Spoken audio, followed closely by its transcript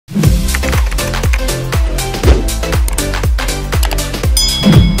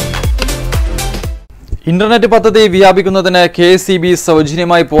Internet പദ്ധതി വ്യാപിക്കുന്നതിന് KSEB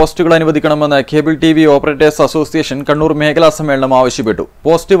സൗജന്യമായി പോസ്റ്റുകൾ അനുവദിക്കണമെന്ന് cable TV operators association Kannur മേഖലാ സമ്മേളനം ആവശ്യപ്പെട്ടു.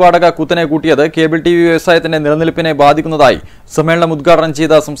 പോസ്റ്റ് വാടക കുത്തനെ കൂട്ടിയത് കേബിൾ ടിവി വ്യവസായത്തിന്റെ നിലനിൽപ്പിനെ ബാധിക്കുന്നതായി സമ്മേളനം ഉദ്ഘാടനം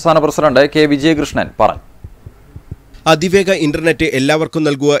ചെയ്ത സംസ്ഥാന പ്രസിഡന്റ് കെ വിജയകൃഷ്ണൻ പറഞ്ഞു. അതിവേഗ ഇന്റർനെറ്റ് എല്ലാവർക്കും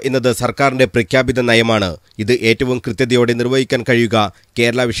നൽകുക എന്നത് സർക്കാരിന്റെ പ്രഖ്യാപിത നയമാണ്. ഇത് ഏറ്റവും കൃത്യതയോടെ നിർവഹിക്കാൻ കഴിയുക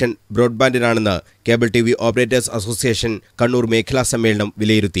Kerala vision ബ്രോഡ്ബാൻഡിനാണെന്ന് cable TV operators association Kannur മേഖലാ സമ്മേളനം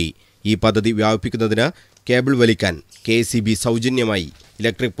വിലയിരുത്തി. ഈ പദ്ധതി വ്യാപിപ്പിക്കുന്നതിന് കേബിൾ വലിക്കാൻ കെഎസ്ഇബി സൗജന്യമായി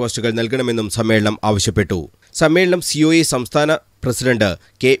ഇലക്ട്രിക് പോസ്റ്റുകൾ നൽകണമെന്നും സമ്മേളനം ആവശ്യപ്പെട്ടു. സമ്മേളനം സിഒഎ സംസ്ഥാന പ്രസിഡന്റ്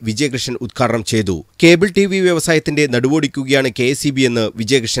കെ വിജയകൃഷ്ണൻ ഉദ്ഘാടനം ചെയ്തു. കേബിൾ ടിവി വ്യവസായത്തിന്റെ നടുവൊടിക്കുകയാണ് കെഎസ്ഇബി എന്ന്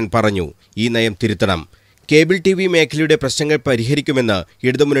വിജയകൃഷ്ണൻ പറഞ്ഞു. ഈ നയം തിരുത്തണം. കേബിൾ ടിവി മേഖലയുടെ പ്രശ്നങ്ങൾ പരിഹരിക്കുമെന്ന്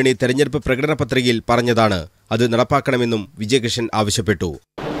ഇടതുമുന്നണി തെരഞ്ഞെടുപ്പ് പ്രകടന പത്രികയിൽ പറഞ്ഞതാണ്. അത് നടപ്പാക്കണമെന്നും വിജയകൃഷ്ണൻ ആവശ്യപ്പെട്ടു.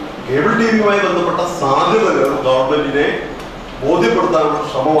 കേബിൾ ടിവിയുമായി ബന്ധപ്പെട്ട സാധ്യതകൾ ഗവൺമെന്റിനെ ബോധ്യപ്പെടുത്താനുള്ള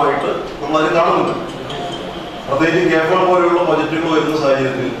ശ്രമമായിട്ട് നമ്മൾ അതിൽ കാണുന്നുണ്ട്. പ്രത്യേകിച്ച് കേബിൾ പോലെയുള്ള ബജറ്റുകൾ വരുന്ന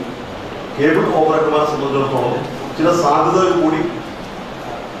സാഹചര്യത്തിൽ കേബിൾ ഓപ്പറേറ്റർമാരെ സംബന്ധിച്ചിടത്തോളം ചില സാധ്യതകൾ കൂടി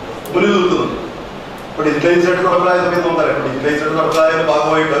മുന്നിൽ നിൽക്കുന്നുണ്ട്. ഇപ്പൊ ഡിജിറ്റലൈസേഷൻ നടപ്പിലായ സമയത്ത് നമുക്കറിയാം. ഡിജിറ്റലൈസേഷൻ നടപ്പിലായതിന്റെ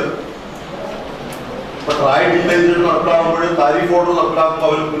ഭാഗമായിട്ട് ട്രായ് ഡിജിറ്റലൈസേഷൻ നടപ്പിലാകുമ്പോൾ താരിഫ് ഓർഡർ നടപ്പിലാക്കുമ്പോൾ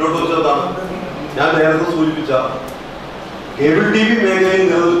അവർ മുന്നോട്ട് വെച്ചതാണ് ഞാൻ നേരത്തെ സൂചിപ്പിച്ച കേബിൾ ടിവി മേഖലയിൽ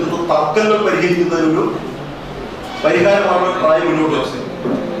നിലനിൽക്കുന്ന തർക്കങ്ങൾ പരിഹരിക്കുന്നതിനൊരു പരിഹാരമാണ് ട്രായ് മുന്നോട്ട് വെച്ചത്.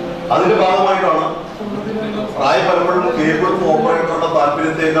 അതിന്റെ ഭാഗമായിട്ടാണ് ട്രായ് പലപ്പോഴും കേബിൾ ഓപ്പറേറ്ററുടെ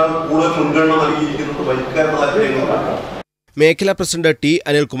താല്പര്യത്തേക്കാൾ കൂടുതൽ മുൻഗണന നൽകിയിരിക്കുന്നത് പരിഷ്കരണ താല്പര്യങ്ങളാണ്. മേഖലാ പ്രസിഡന്റ് ടി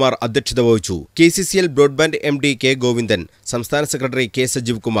അനിൽകുമാർ അധ്യക്ഷത വഹിച്ചു. KCCL broadband MD K Govindan, സംസ്ഥാന സെക്രട്ടറി കെ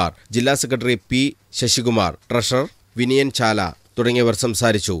സജീവ് കുമാർ, ജില്ലാ secretary P Sasikumar, treasurer Vinayan ചാല തുടങ്ങിയവർ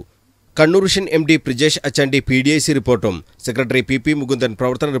സംസാരിച്ചു. Kannur vision MD Prijesh Achandi PDIC റിപ്പോർട്ടും സെക്രട്ടറി PP മുകുന്ദൻ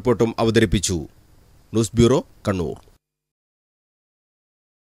പ്രവർത്തന റിപ്പോർട്ടും അവതരിപ്പിച്ചു. News bureau, Kannur.